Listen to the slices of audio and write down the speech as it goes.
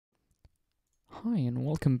Hi and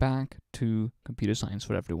welcome back to Computer Science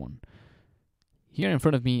for Everyone. Here in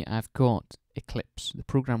front of me I've got Eclipse, the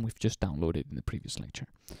program we've just downloaded in the previous lecture.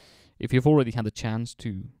 If you've already had the chance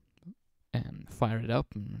to fire it up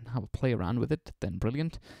and have a play around with it, then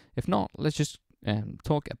brilliant. If not, let's just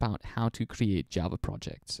talk about how to create Java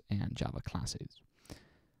projects and Java classes.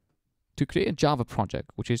 To create a Java project,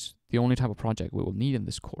 which is the only type of project we will need in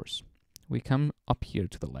this course, we come up here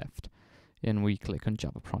to the left and we click on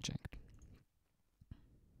Java project.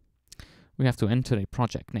 We have to enter a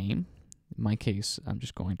project name. In my case, I'm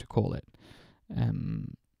just going to call it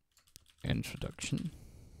introduction.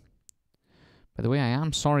 By the way, I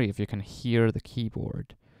am sorry if you can hear the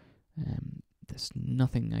keyboard. There's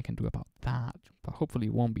nothing I can do about that, but hopefully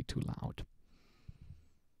it won't be too loud.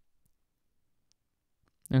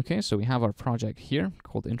 Okay, so we have our project here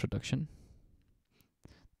called introduction.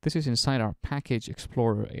 This is inside our package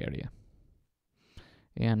explorer area.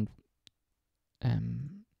 And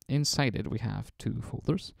inside it, we have two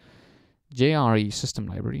folders. JRE system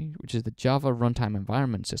library, which is the Java runtime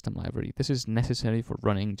environment system library. This is necessary for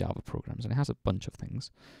running Java programs, and it has a bunch of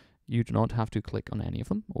things. You do not have to click on any of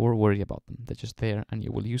them or worry about them. They're just there, and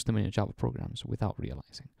you will use them in your Java programs without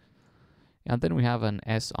realizing. And then we have an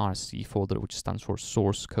SRC folder, which stands for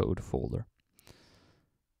source code folder.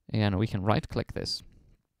 And we can right-click this,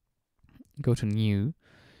 go to new,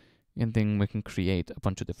 and then we can create a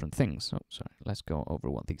bunch of different things. Oh, sorry, let's go over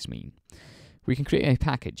what these mean. We can create a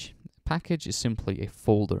package. A package is simply a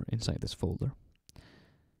folder inside this folder.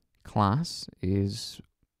 Class is,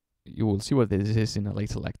 you will see what this is in a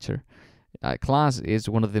later lecture. Class is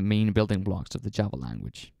one of the main building blocks of the Java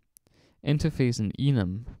language. Interface and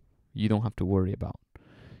enum, you don't have to worry about.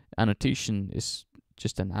 Annotation is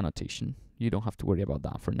just an annotation. You don't have to worry about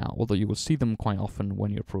that for now, although you will see them quite often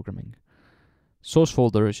when you're programming. Source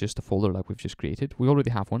folder is just a folder like we've just created. We already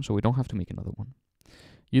have one, so we don't have to make another one.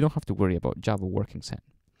 You don't have to worry about Java working set.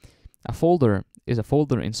 A folder is a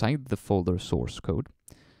folder inside the folder source code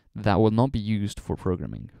that will not be used for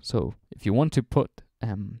programming. So if you want to put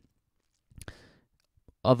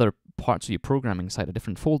other parts of your programming inside a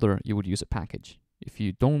different folder, you would use a package. If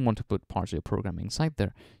you don't want to put parts of your programming inside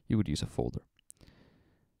there, you would use a folder.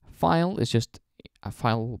 File is just a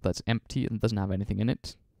file that's empty and doesn't have anything in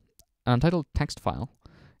it. An untitled text file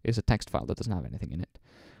is a text file that doesn't have anything in it.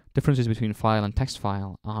 Differences between file and text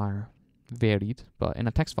file are varied, but in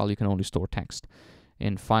a text file you can only store text.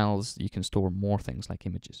 In files you can store more things like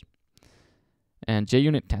images. And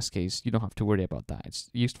JUnit test case, you don't have to worry about that. It's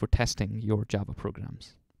used for testing your Java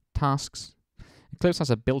programs. Tasks. Eclipse has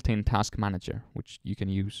a built-in task manager, which you can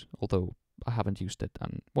use, although I haven't used it.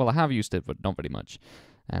 Well, I have used it, but not very much.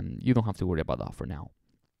 You don't have to worry about that for now.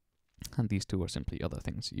 And these two are simply other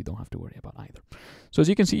things you don't have to worry about either. So as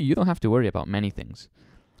you can see, you don't have to worry about many things.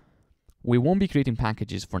 We won't be creating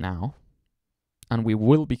packages for now, and we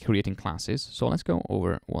will be creating classes. So let's go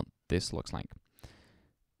over what this looks like.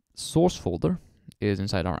 Source folder is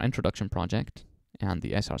inside our introduction project and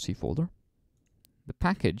the SRC folder. The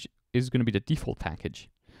package is going to be the default package,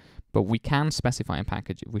 but we can specify a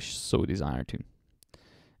package if we so desire to.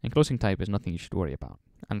 Enclosing type is nothing you should worry about.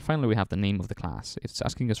 And finally, we have the name of the class. It's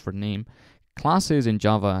asking us for name. Classes in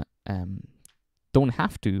Java don't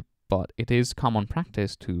have to, but it is common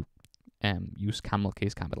practice to use camel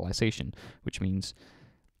case capitalization, which means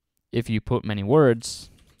if you put many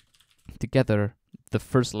words together, the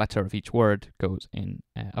first letter of each word goes in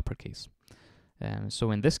uppercase.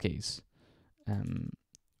 So in this case,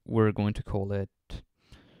 we're going to call it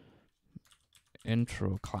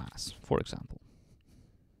intro class, for example.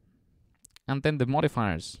 And then the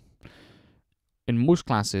modifiers. In most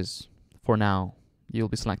classes, for now, you'll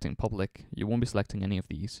be selecting public. You won't be selecting any of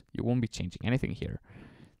these. You won't be changing anything here.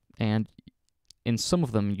 And in some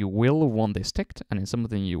of them, you will want this ticked, and in some of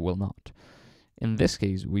them, you will not. In this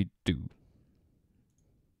case, we do.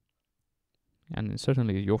 And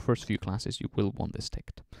certainly, your first few classes, you will want this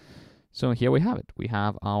ticked. So here we have it. We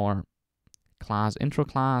have our class, intro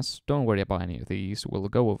class. Don't worry about any of these. We'll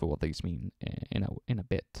go over what these mean in a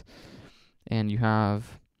bit. And you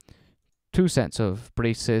have two sets of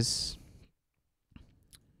braces,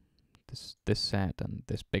 this set and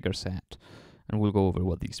this bigger set, and we'll go over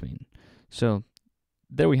what these mean. So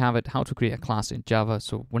there we have it, how to create a class in Java.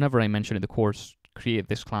 So whenever I mention in the course, create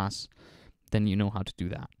this class, then you know how to do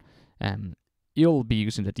that. You'll be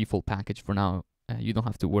using the default package for now. You don't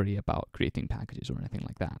have to worry about creating packages or anything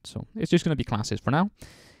like that. So it's just going to be classes for now.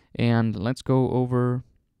 And let's go over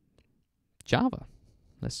Java.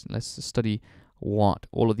 Let's study what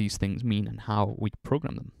all of these things mean and how we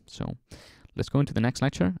program them. So let's go into the next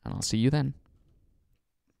lecture, and I'll see you then.